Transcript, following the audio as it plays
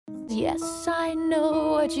Yes, I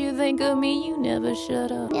know what you think of me. You never shut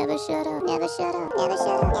up. Never shut up. Never shut up. Never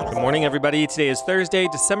shut up. Good morning, everybody. Today is Thursday,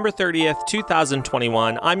 December 30th,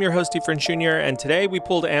 2021. I'm your host, Efren Jr., and today we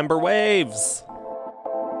pulled Amber Waves.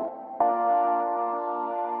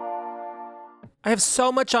 I have so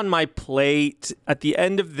much on my plate at the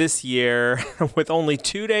end of this year with only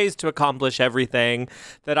 2 days to accomplish everything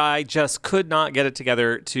that I just could not get it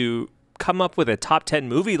together to come up with a top 10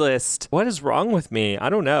 movie list. What is wrong with me? I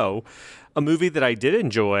don't know. A movie that I did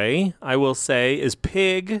enjoy, I will say, is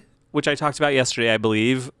Pig, which I talked about yesterday, I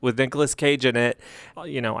believe, with Nicolas Cage in it.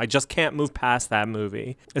 You know, I just can't move past that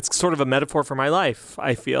movie. It's sort of a metaphor for my life,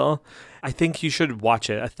 I feel. I think you should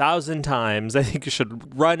watch it 1,000 times. I think you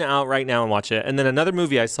should run out right now and watch it. And then another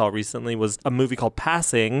movie I saw recently was a movie called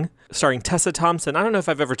Passing, starring Tessa Thompson. I don't know if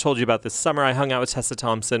I've ever told you about this. Summer, I hung out with Tessa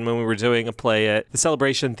Thompson when we were doing a play at the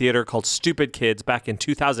Celebration Theater called Stupid Kids back in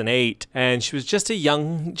 2008. And she was just a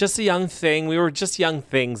young thing. We were just young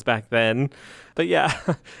things back then. But yeah,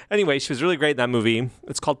 anyway, she was really great in that movie.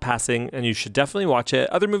 It's called Passing, and you should definitely watch it.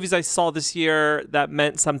 Other movies I saw this year that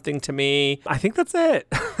meant something to me, I think that's it.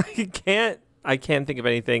 I can't think of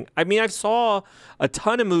anything. I mean, I saw a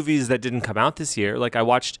ton of movies that didn't come out this year. Like I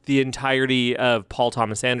watched the entirety of Paul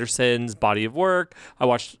Thomas Anderson's body of work. I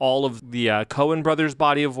watched all of the Coen brothers'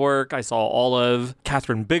 body of work. I saw all of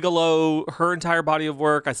Catherine Bigelow, her entire body of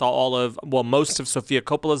work. I saw most of Sofia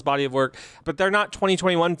Coppola's body of work, but they're not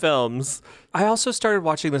 2021 films. I also started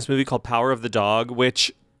watching this movie called Power of the Dog,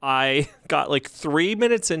 which I got like 3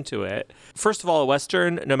 minutes into it. First of all, a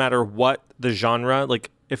Western, no matter what the genre,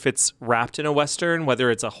 like if it's wrapped in a Western, whether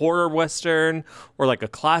it's a horror Western or like a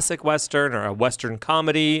classic Western or a Western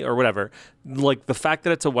comedy or whatever, like the fact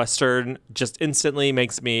that it's a Western just instantly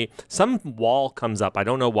makes me, some wall comes up. I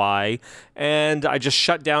don't know why. And I just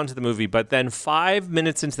shut down to the movie. But then 5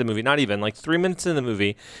 minutes into the movie, not even like 3 minutes in the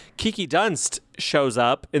movie, Kiki Dunst shows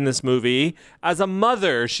up in this movie as a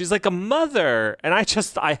mother. She's like a mother. And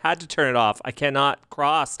I had to turn it off. I can't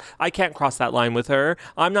cross that line with her.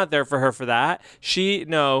 I'm not there for her for that.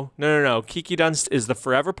 No. Kiki Dunst is the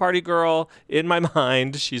forever party girl in my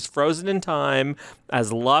mind. She's frozen in time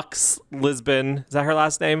as Lux Lisbon. Is that her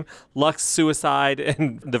last name? Lux Suicide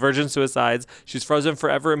and the Virgin Suicides. She's frozen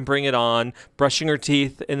forever and Bring It On, brushing her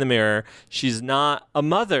teeth in the mirror. She's not a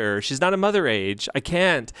mother. She's not a mother age. I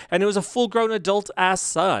can't. And it was a full-grown adult-ass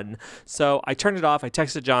son. So I turned it off. I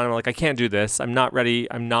texted John. I'm like, I can't do this. I'm not ready.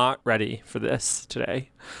 I'm not ready for this today.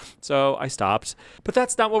 So I stopped. But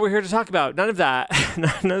that's not what we're here to talk about. None of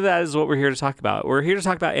that is what we're here to talk about. We're here to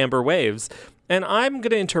talk about Amber Waves. And I'm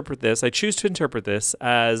going to I choose to interpret this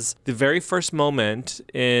as the very first moment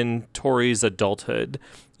in Tori's adulthood.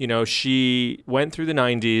 You know, she went through the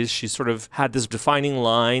 90s. She sort of had this defining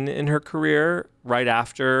line in her career right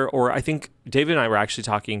after, or I think David and I were actually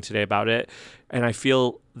talking today about it. And I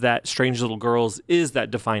feel that Strange Little Girls is that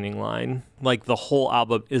defining line. Like the whole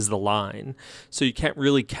album is the line. So you can't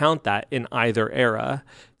really count that in either era.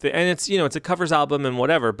 And it's, it's a covers album and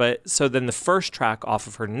whatever. But so then the first track off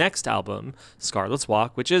of her next album, Scarlet's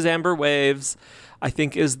Walk, which is Amber Waves, I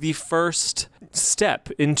think is the first step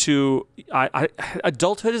into,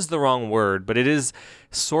 adulthood is the wrong word, but it is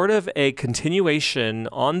sort of a continuation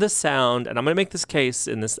on the sound, and I'm going to make this case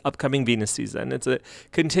in this upcoming Venus season. It's a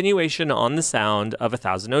continuation on the sound of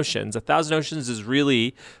 1,000 Oceans. 1,000 Oceans is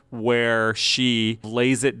really where she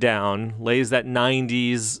lays that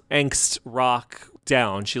 90s angst rock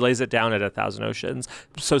down. She lays it down at 1,000 Oceans.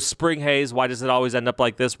 So Spring Haze, why does it always end up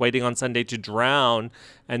like this? Waiting on Sunday to Drown.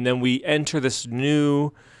 And then we enter this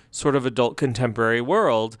new sort of adult contemporary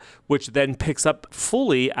world, which then picks up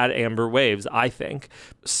fully at Amber Waves, I think.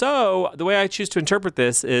 So the way I choose to interpret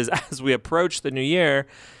this is as we approach the new year,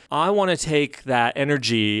 I want to take that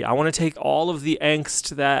energy. I want to take all of the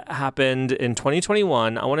angst that happened in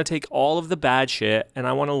 2021. I want to take all of the bad shit and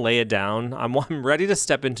I want to lay it down. I'm ready to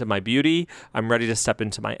step into my beauty. I'm ready to step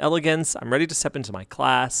into my elegance. I'm ready to step into my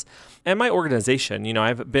class and my organization.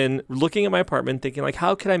 I've been looking at my apartment thinking like,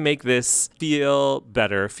 how can I make this feel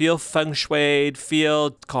better, feel feng shuied,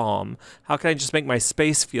 feel calm? How can I just make my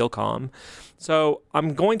space feel calm? So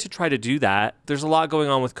I'm going to try to do that. There's a lot going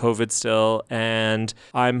on with COVID still, and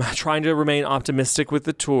I'm trying to remain optimistic with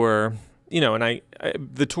the tour. And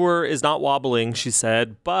The tour is not wobbling, she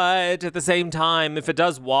said, but at the same time, if it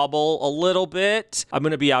does wobble a little bit, I'm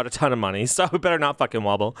going to be out a ton of money, so it better not fucking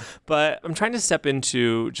wobble. But I'm trying to step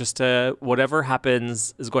into just a whatever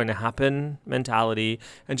happens is going to happen mentality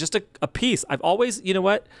and just a piece. I've always, you know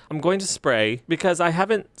what? I'm going to spray because I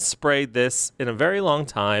haven't sprayed this in a very long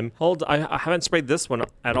time. I haven't sprayed this one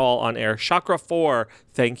at all on air. Chakra 4,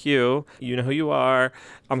 thank you. You know who you are.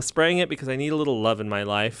 I'm spraying it because I need a little love in my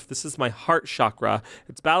life. This is my heart chakra.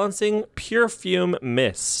 It's balancing perfume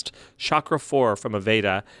mist. Chakra 4 from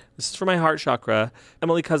Aveda. This is for my heart chakra.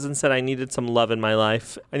 Emily Cousin said I needed some love in my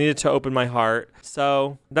life. I needed to open my heart.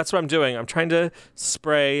 So that's what I'm doing. I'm trying to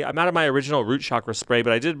spray. I'm out of my original root chakra spray,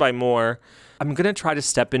 but I did buy more. I'm going to try to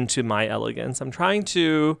step into my elegance. I'm trying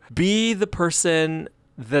to be the person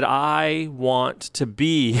that I want to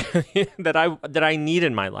be, that I need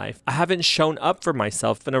in my life. I haven't shown up for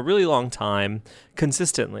myself in a really long time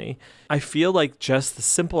consistently. I feel like just the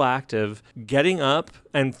simple act of getting up,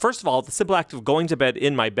 and first of all, the simple act of going to bed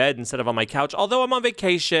in my bed instead of on my couch, although I'm on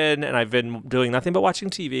vacation and I've been doing nothing but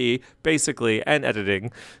watching TV, basically, and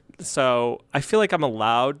editing. So I feel like I'm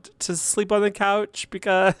allowed to sleep on the couch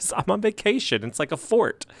because I'm on vacation. It's like a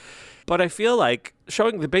fort. But I feel like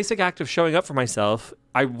the basic act of showing up for myself,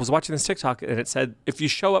 I was watching this TikTok and it said, if you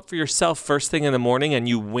show up for yourself first thing in the morning and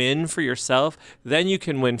you win for yourself, then you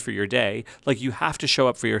can win for your day. Like you have to show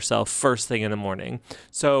up for yourself first thing in the morning.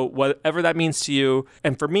 So whatever that means to you.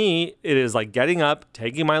 And for me, it is like getting up,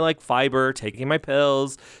 taking my fiber, taking my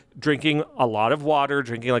pills, drinking a lot of water,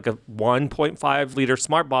 drinking like a 1.5 liter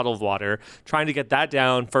smart bottle of water, trying to get that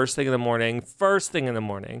down first thing in the morning,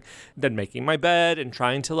 then making my bed and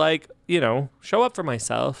trying to show up for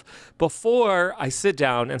myself before I sit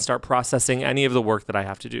down and start processing any of the work that I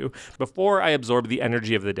have to do, before I absorb the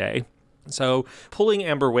energy of the day. So pulling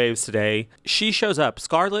Amber waves today, she shows up.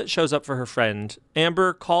 Scarlett shows up for her friend.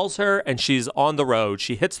 Amber calls her and she's on the road.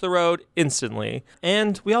 She hits the road instantly.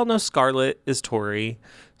 And we all know Scarlett is Tori.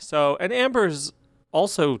 And Amber's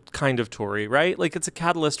also kind of Tori, right? Like it's a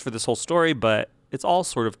catalyst for this whole story, but it's all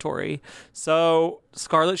sort of Tori. So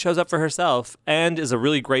Scarlett shows up for herself and is a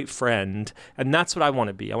really great friend. And that's what I want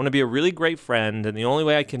to be. I want to be a really great friend. And the only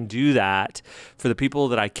way I can do that for the people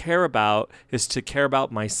that I care about is to care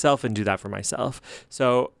about myself and do that for myself.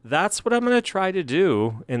 So that's what I'm going to try to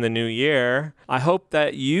do in the new year. I hope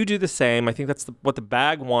that you do the same. I think that's what the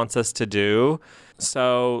bag wants us to do.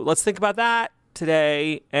 So let's think about that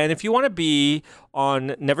today. And if you want to be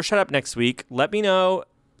on Never Shut Up next week, let me know.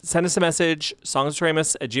 Send us a message,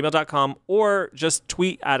 songswithremus@gmail.com, or just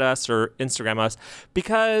tweet at us or Instagram us,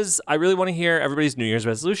 because I really want to hear everybody's New Year's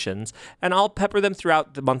resolutions. And I'll pepper them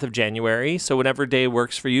throughout the month of January. So whatever day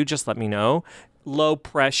works for you, just let me know. Low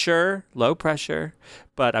pressure,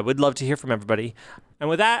 but I would love to hear from everybody. And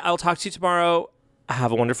with that, I'll talk to you tomorrow.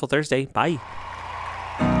 Have a wonderful Thursday. Bye.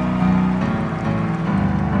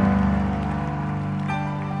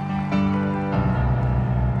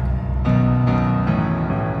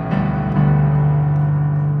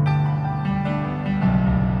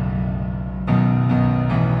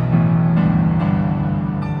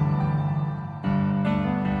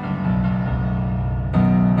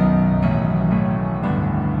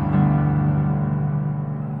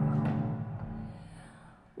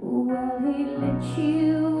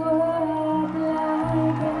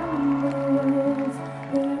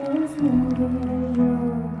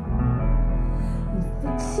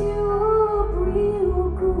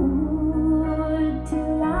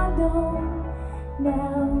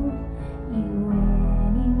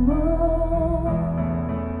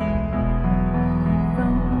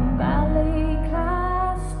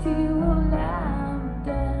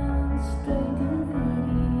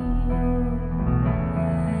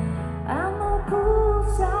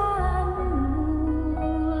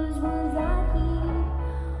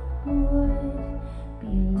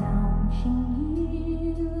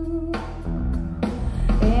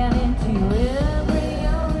 And into every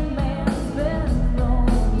young man's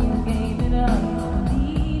bedroom.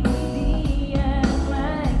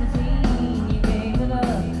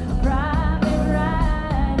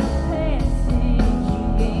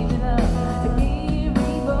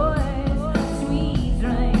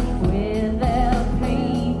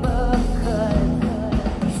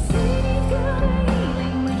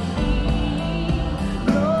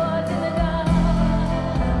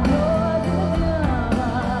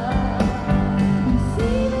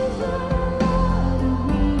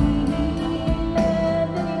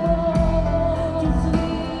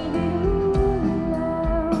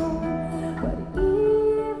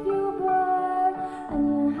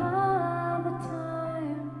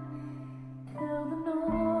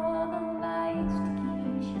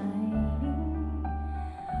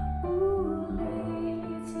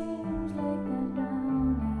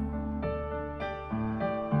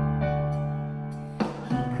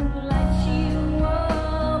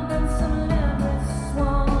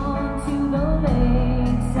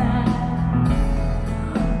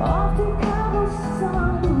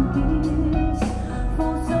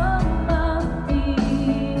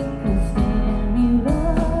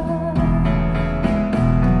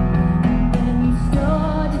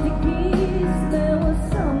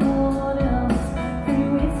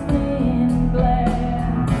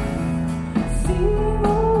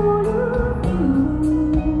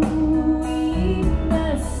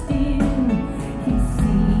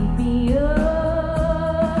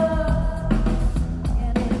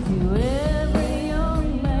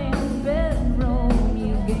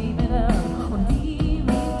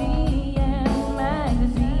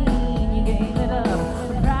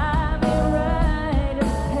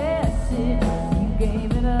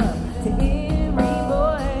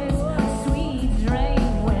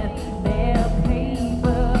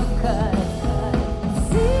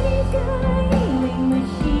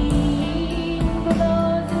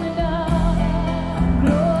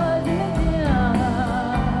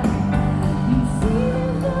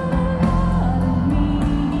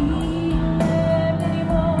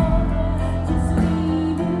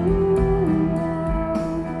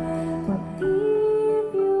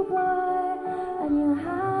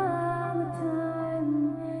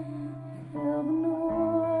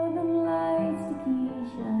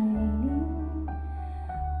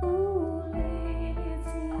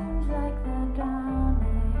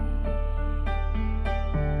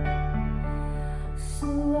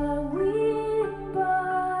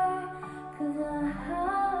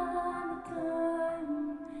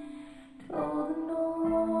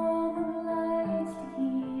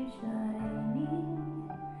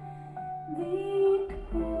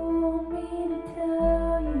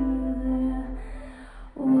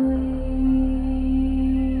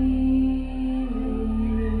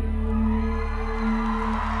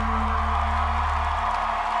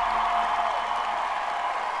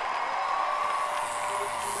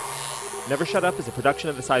 Never Shut Up is a production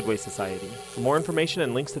of the Sideways Society. For more information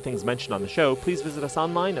and links to things mentioned on the show, please visit us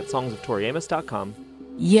online at songsoftoriamos.com.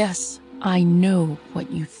 Yes, I know what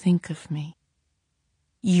you think of me.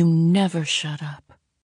 You never shut up.